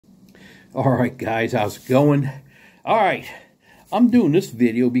All right, guys, how's it going? All right, I'm doing this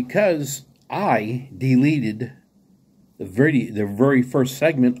video because I deleted the very first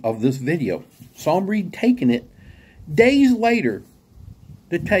segment of this video. So I'm retaking it days later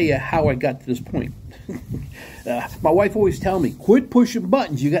to tell you how I got to this point. My wife always tells me, quit pushing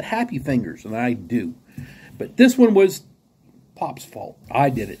buttons, you got happy fingers, and I do. But this one was Pop's fault. I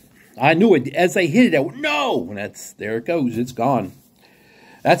did it. I knew it. As I hit it, I went, no! And there it goes, it's gone.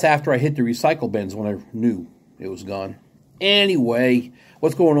 That's after I hit the recycle bins when I knew it was gone. Anyway,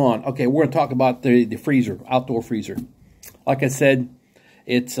 what's going on? Okay, we're going to talk about the freezer, outdoor freezer. Like I said,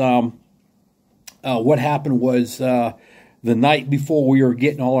 it's what happened was the night before we were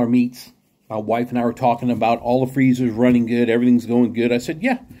getting all our meats, my wife and I were talking about all the freezers running good, everything's going good. I said,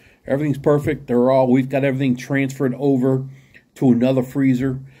 yeah, everything's perfect. We've got everything transferred over to another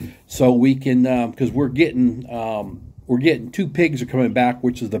freezer so we can, because we're getting 2 pigs are coming back,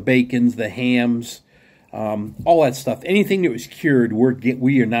 which is the bacons, the hams, all that stuff. Anything that was cured,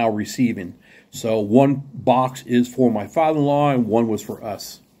 we are now receiving. So 1 box is for my father-in-law and 1 was for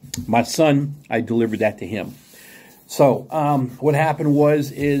us. My son, I delivered that to him. So what happened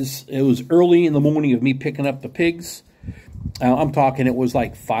was it was early in the morning of me picking up the pigs. I'm talking it was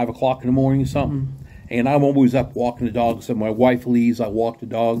like 5 o'clock in the morning or something. And I'm always up walking the dogs. So my wife leaves, I walk the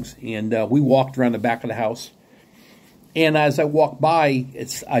dogs. And we walked around the back of the house. And as I walked by,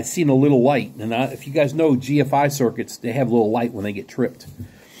 I seen a little light. And if you guys know GFI circuits, they have a little light when they get tripped.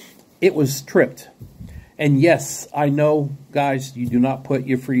 It was tripped. And yes, I know, guys, you do not put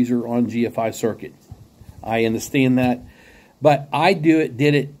your freezer on GFI circuit. I understand that. But I did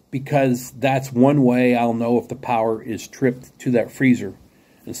it because that's one way I'll know if the power is tripped to that freezer,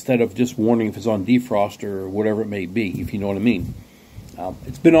 instead of just warning if it's on defrost or whatever it may be, if you know what I mean.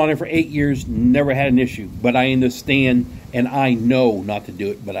 It's been on there for 8 years, never had an issue, but I understand and I know not to do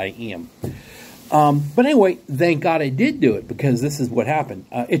it, but I am. But anyway, thank God I did do it, because this is what happened.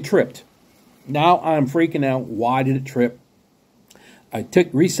 It tripped. Now I'm freaking out. Why did it trip? I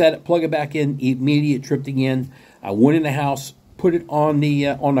reset it, plug it back in, immediate tripped again. I went in the house, put it on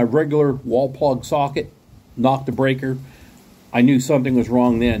a regular wall plug socket, knocked the breaker. I knew something was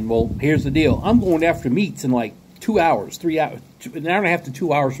wrong then. Well, here's the deal. I'm going after meats in like 2 hours, 3 hours, an hour and a half to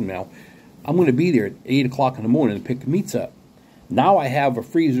 2 hours from now. I'm going to be there at 8 o'clock in the morning to pick the meats up. Now I have a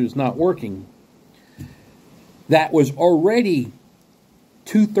freezer that's not working that was already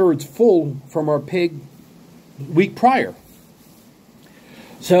 2/3 full from our pig week prior.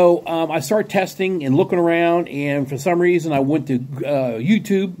 So I started testing and looking around, and for some reason I went to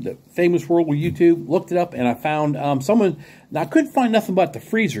YouTube, the famous world of YouTube, looked it up, and I found someone. Now I couldn't find nothing about the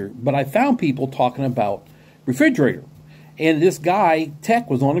freezer, but I found people talking about refrigerator. And this guy, Tech,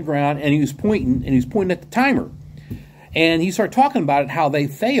 was on the ground, and he was pointing at the timer. And he started talking about it, how they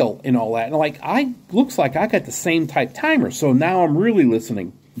fail and all that. And like, looks like I got the same type timer, so now I'm really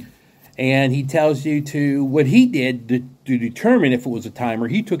listening. And he tells you what he did to determine if it was a timer.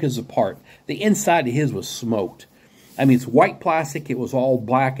 He took his apart. The inside of his was smoked. I mean, it's white plastic. It was all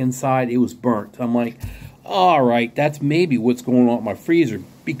black inside. It was burnt. I'm like, all right, that's maybe what's going on with my freezer,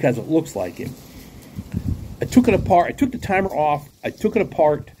 because it looks like it. I took it apart. I took the timer off. I took it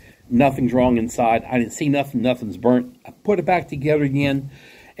apart. Nothing's wrong inside. I didn't see nothing. Nothing's burnt. I put it back together again.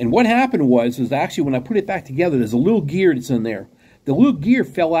 And what happened was actually when I put it back together, there's a little gear that's in there. The little gear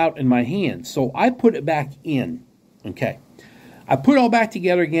fell out in my hand, so I put it back in. Okay. I put it all back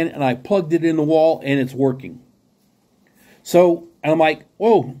together again, and I plugged it in the wall, and it's working. So, and I'm like,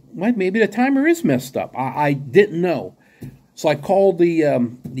 whoa, maybe the timer is messed up. I didn't know. So I called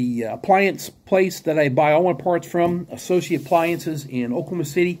the appliance place that I buy all my parts from, Associate Appliances in Oklahoma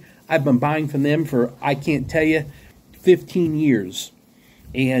City. I've been buying from them for, I can't tell you, 15 years.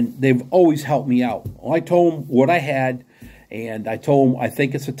 And they've always helped me out. Well, I told them what I had, and I told him, I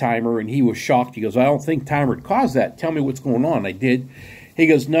think it's a timer, and he was shocked. He goes, I don't think timer would cause that. Tell me what's going on. I did. He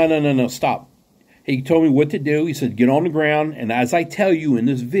goes, no, stop. He told me what to do. He said, get on the ground, and as I tell you in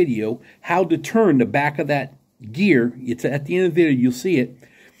this video, how to turn the back of that gear, it's at the end of the video, you'll see it.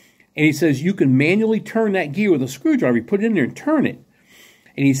 And he says, you can manually turn that gear with a screwdriver. You put it in there and turn it.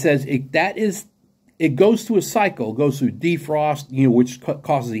 And he says, it goes through a cycle. It goes through defrost, which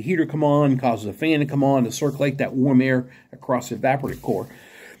causes the heater to come on, causes the fan to come on to circulate that warm air across the evaporator core.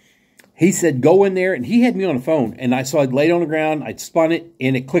 He said, go in there, and he had me on the phone. And I'd lay it on the ground, I'd spun it,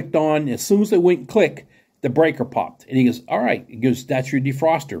 and it clicked on. As soon as it went click, the breaker popped. And he goes, all right. He goes, that's your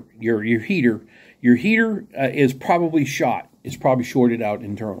defroster, your heater. Your heater is probably shot. It's probably shorted out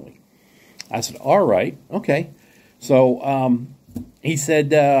internally. I said, all right, okay. So he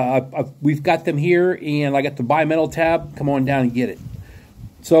said, we've got them here, and I got the bimetal tab. Come on down and get it.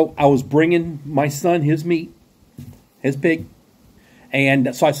 So I was bringing my son his meat, his pig,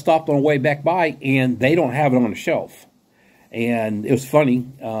 and so I stopped on the way back by, and they don't have it on the shelf. And it was funny.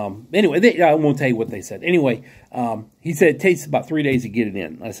 Anyway, I won't tell you what they said. Anyway, he said it takes about 3 days to get it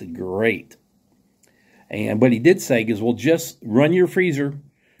in. I said, great. But he did say, well, just run your freezer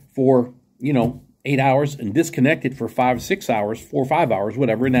for, 8 hours and disconnect it for 5 or 6 hours, 4 or 5 hours,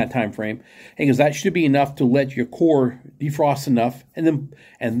 whatever, in that time frame. And because that should be enough to let your core defrost enough, and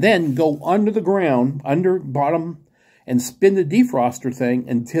then go under the ground, under bottom, and spin the defroster thing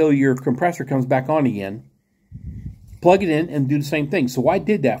until your compressor comes back on again. Plug it in and do the same thing. So I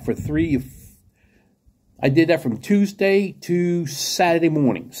did that for I did that from Tuesday to Saturday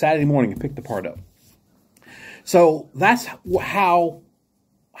morning. Saturday morning I picked the part up. So that's how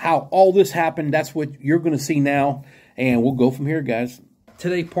all this happened. That's what you're going to see now. And we'll go from here, guys.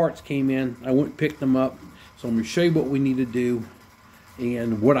 Today parts came in. I went and picked them up. So I'm going to show you what we need to do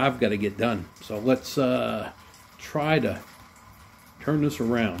and what I've got to get done. So let's try to turn this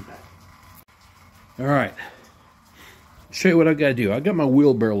around. All right. Show you what I got to do. I got my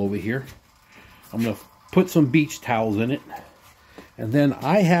wheelbarrow over here. I'm going to put some beach towels in it. And then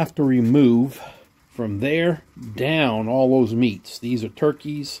I have to remove from there down all those meats. These are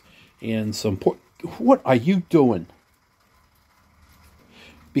turkeys and some pork. What are you doing?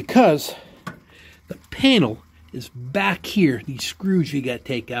 Because the panel is back here. These screws you got to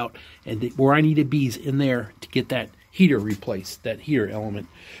take out, and where I need to be is in there to get that heater replaced, that heater element.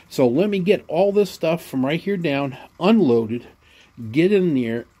 So let me get all this stuff from right here down, unloaded, get in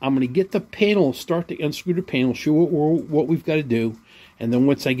there. I'm going to get the panel, start to unscrew the panel, show what we've got to do, and then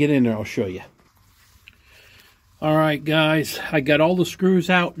once I get in there, I'll show you. All right, guys, I got all the screws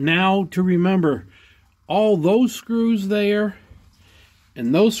out. Now to remember, all those screws there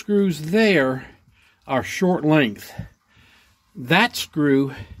and those screws there are short length. That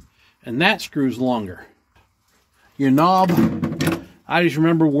screw and that screw's longer. Your knob, I just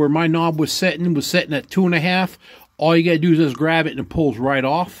remember where my knob was setting at 2.5. All you got to do is just grab it and it pulls right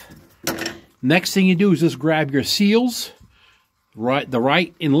off. Next thing you do is just grab your seals, the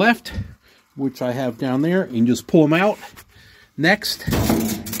right and left, which I have down there, and just pull them out. Next,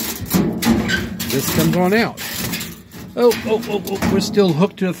 this comes on out. Oh, we're still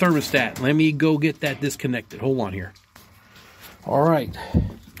hooked to the thermostat. Let me go get that disconnected. Hold on here. All right,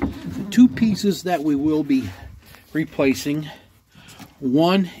 the two pieces that we will be replacing.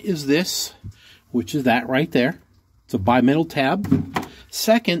 One is this, which is that right there. It's a bimetal tab.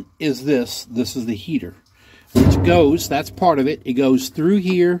 Second is this. This is the heater, which goes, that's part of it. It goes through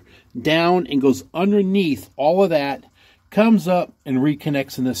here, down, and goes underneath all of that, comes up and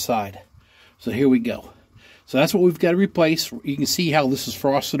reconnects on this side. So here we go. So that's what we've got to replace. You can see how this is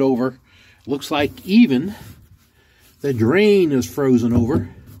frosted over. Looks like even the drain is frozen over.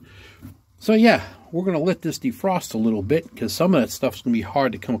 So yeah, we're going to let this defrost a little bit because some of that stuff's going to be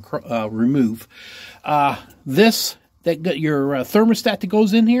hard to remove. This, your thermostat that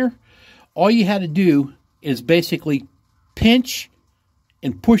goes in here, all you had to do is basically pinch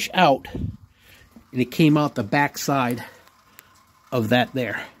and push out, and it came out the back side of that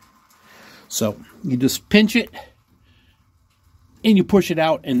there. So you just pinch it and you push it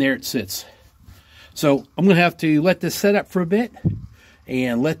out, and there it sits. So I'm going to have to let this set up for a bit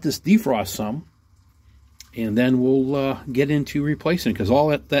and let this defrost some, and then we'll get into replacing, because all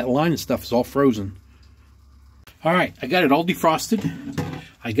that line and stuff is all frozen. All right, I got it all defrosted.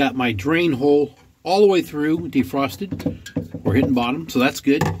 I got my drain hole all the way through defrosted. We're hitting bottom, so that's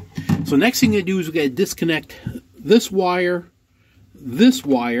good. So next thing to do is we got to disconnect this wire.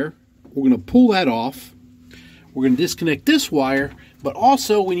 We're going to pull that off. We're going to disconnect this wire, but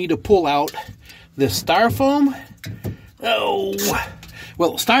also we need to pull out the styrofoam. Oh,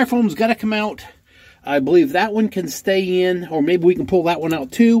 well, styrofoam's got to come out. I believe that one can stay in, or maybe we can pull that one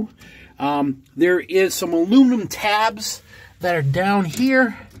out too. There is some aluminum tabs that are down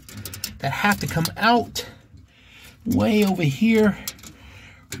here that have to come out way over here,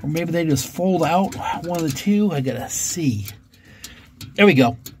 or maybe they just fold out. One of the two, I gotta see. There we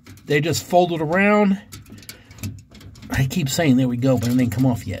go. They just folded around. I keep saying there we go, but it didn't come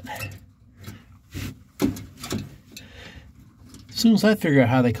off yet. As soon as I figure out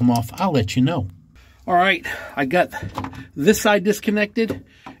how they come off, I'll let you know. All right, I got this side disconnected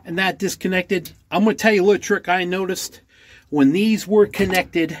and that disconnected. I'm going to tell you a little trick I noticed. When these were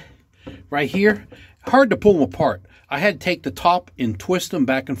connected right here, hard to pull them apart. I had to take the top and twist them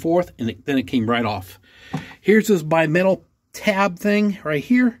back and forth, and then it came right off. Here's this bimetal tab thing right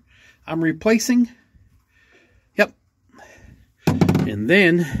here I'm replacing. Yep. And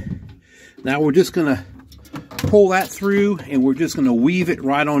then now we're just going to pull that through, and we're just going to weave it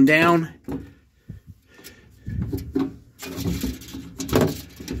right on down.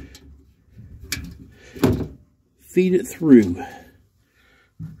 Feed it through.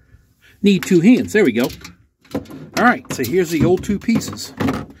 Need 2 hands. There we go. All right, so here's the old 2 pieces.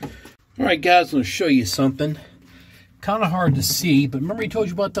 All right, guys, I'm going to show you something. Kind of hard to see, but remember I told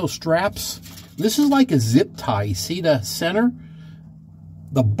you about those straps? This is like a zip tie. You see the center?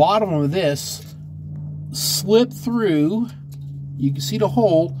 The bottom of this slip through. You can see the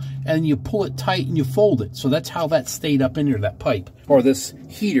hole, and you pull it tight and you fold it. So that's how that stayed up in there, that pipe, or this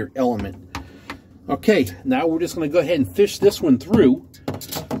heater element. Okay, now we're just going to go ahead and fish this one through.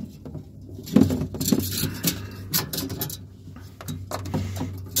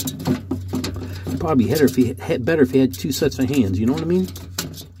 Probably better if you had 2 sets of hands, you know what I mean?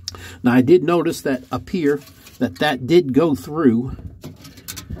 Now I did notice that up here that did go through.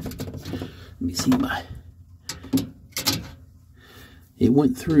 Let me see it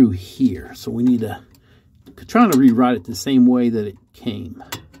went through here, so we need to try to rewrite it the same way that it came.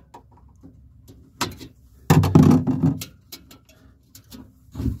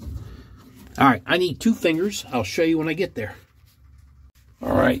 All right, I need 2 fingers. I'll show you when I get there.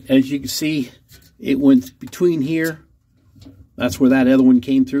 All right, as you can see, it went between here. That's where that other one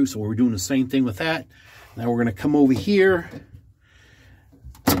came through, so we're doing the same thing with that. Now we're going to come over here.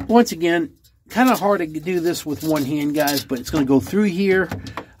 Once again, kind of hard to do this with one hand, guys, but it's going to go through here.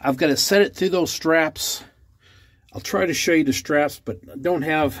 I've got to set it through those straps. I'll try to show you the straps, but I don't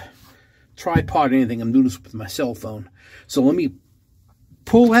have tripod or anything. I'm doing this with my cell phone. So let me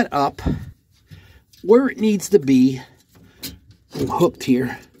pull that up where it needs to be. I'm hooked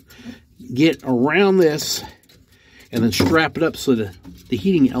here. Get around this and then strap it up so the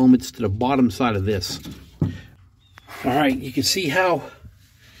heating element's to the bottom side of this. All right, you can see how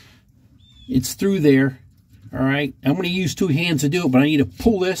it's through there. All right, I'm going to use 2 hands to do it, but I need to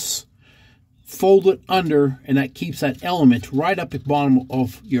pull this, fold it under, and that keeps that element right up at the bottom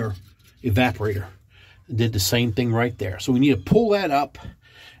of your evaporator. I did the same thing right there. So we need to pull that up,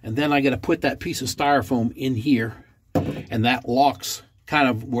 and then I got to put that piece of styrofoam in here, and that locks kind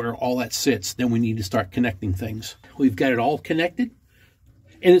of where all that sits. Then we need to start connecting things. We've got it all connected,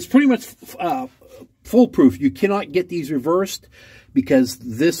 and it's pretty much foolproof. You cannot get these reversed because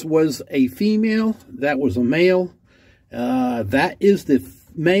this was a female, that was a male, that is the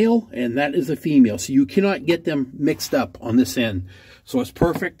male, and that is a female. So you cannot get them mixed up on this end. So it's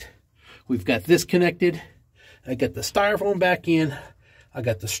perfect. We've got this connected. I got the styrofoam back in. I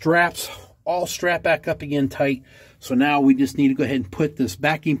got the straps all strapped back up again tight. So now we just need to go ahead and put this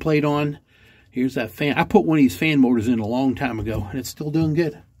backing plate on. Here's that fan. I put one of these fan motors in a long time ago, and it's still doing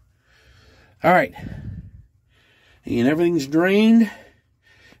good. All right. And everything's drained.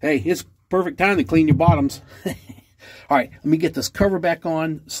 Hey, it's perfect time to clean your bottoms. All right, let me get this cover back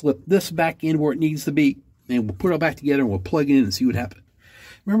on, slip this back in where it needs to be, and we'll put it back together, and we'll plug it in and see what happens.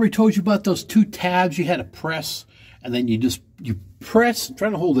 Remember I told you about those 2 tabs you had to press, and then you press, I'm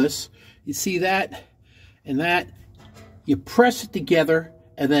trying to hold this, you see that and that, you press it together,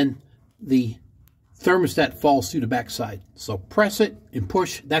 and then the thermostat falls through the back side. So press it and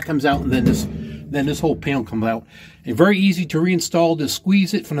push, that comes out, and then this whole panel comes out. And very easy to reinstall. Just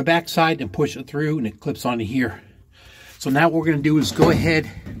squeeze it from the back side and push it through, and it clips onto here. So now what we're going to do is go ahead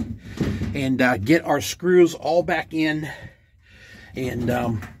and get our screws all back in.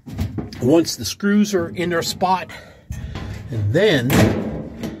 And once the screws are in their spot, and then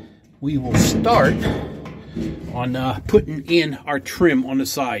we will start on putting in our trim on the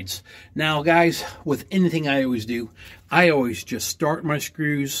sides. Now, guys, with anything I always do, I always just start my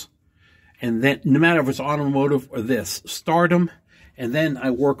screws, and then no matter if it's automotive or this, start them, and then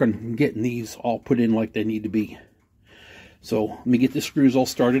I work on getting these all put in like they need to be. So let me get the screws all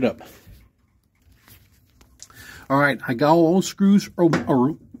started up. All right, I got all those screws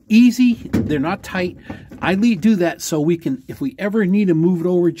are easy. They're not tight. I do that so we can, if we ever need to move it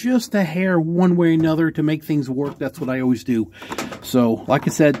over just a hair one way or another to make things work, that's what I always do. So, like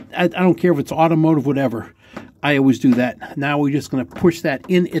I said, I don't care if it's automotive, whatever. I always do that. Now we're just going to push that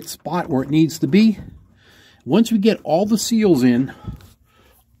in its spot where it needs to be. Once we get all the seals in,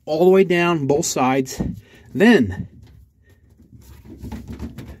 all the way down both sides, then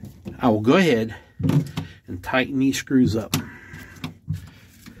I will go ahead and tighten these screws up.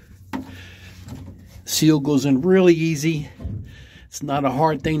 Seal goes in really easy. It's not a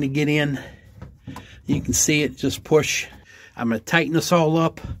hard thing to get in. You can see it, just push. I'm going to tighten this all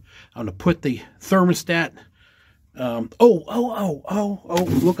up. I'm going to put the thermostat. Look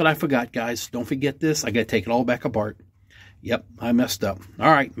what I forgot, guys. Don't forget this. I got to take it all back apart. Yep, I messed up.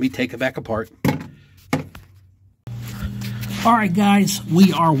 All right, let me take it back apart. All right, guys,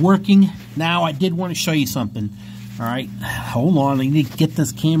 we are working. Now, I did want to show you something. All right, hold on. I need to get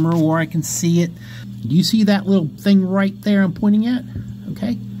this camera where I can see it. Do you see that little thing right there I'm pointing at?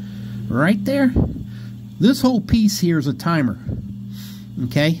 Okay, right there. This whole piece here is a timer.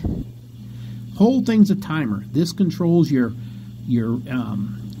 Okay, whole thing's a timer. This controls your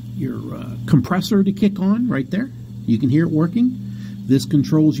compressor to kick on right there. You can hear it working. This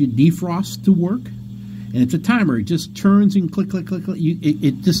controls your defrost to work. And it's a timer. It just turns and click, click, click, click.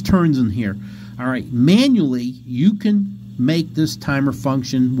 It just turns in here. All right. Manually, you can make this timer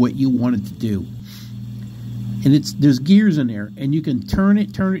function what you want it to do. And there's gears in there. And you can turn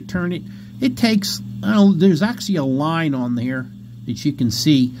it, turn it, turn it. It takes, there's actually a line on there that you can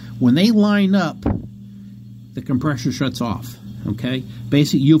see. When they line up, the compressor shuts off. Okay?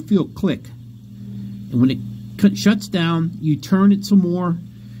 Basically, you'll feel click. And when it shuts down, you turn it some more.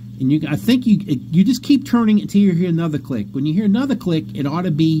 And I think you just keep turning it until you hear another click. When you hear another click, it ought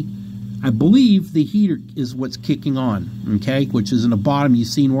to be, I believe, the heater is what's kicking on, okay? Which is in the bottom. You've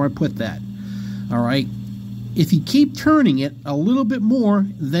seen where I put that. All right. If you keep turning it a little bit more,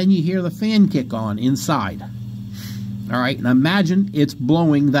 then you hear the fan kick on inside. All right. And imagine it's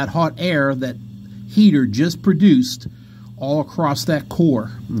blowing that hot air that heater just produced all across that core,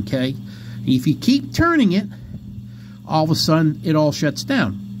 okay? If you keep turning it, all of a sudden, it all shuts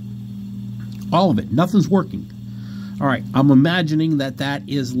down. All of it. Nothing's working. All right. I'm imagining that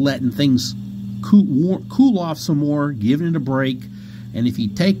is letting things cool off some more, giving it a break. And if you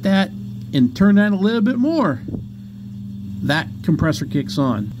take that and turn that a little bit more, that compressor kicks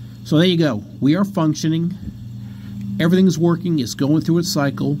on. So there you go. We are functioning. Everything's working. It's going through its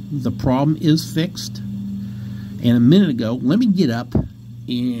cycle. The problem is fixed. And a minute ago, let me get up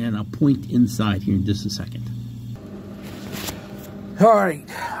and I'll point inside here in just a second. All right,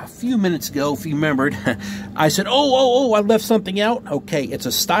 a few minutes ago, if you remembered, I said, I left something out. Okay, it's a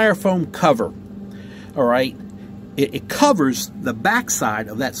styrofoam cover. All right, it covers the backside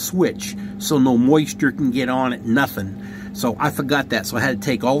of that switch so no moisture can get on it, nothing. So I forgot that, so I had to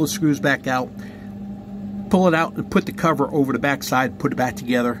take all the screws back out, pull it out, and put the cover over the backside, put it back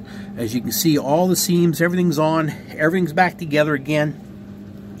together. As you can see, all the seams, everything's on, everything's back together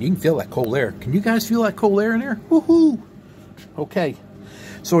again. You can feel that cold air. Can you guys feel that cold air in there? Woohoo! Okay,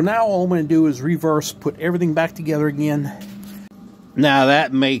 so now all I'm going to do is reverse, put everything back together again. Now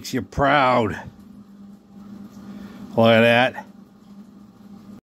that makes you proud. Look at that.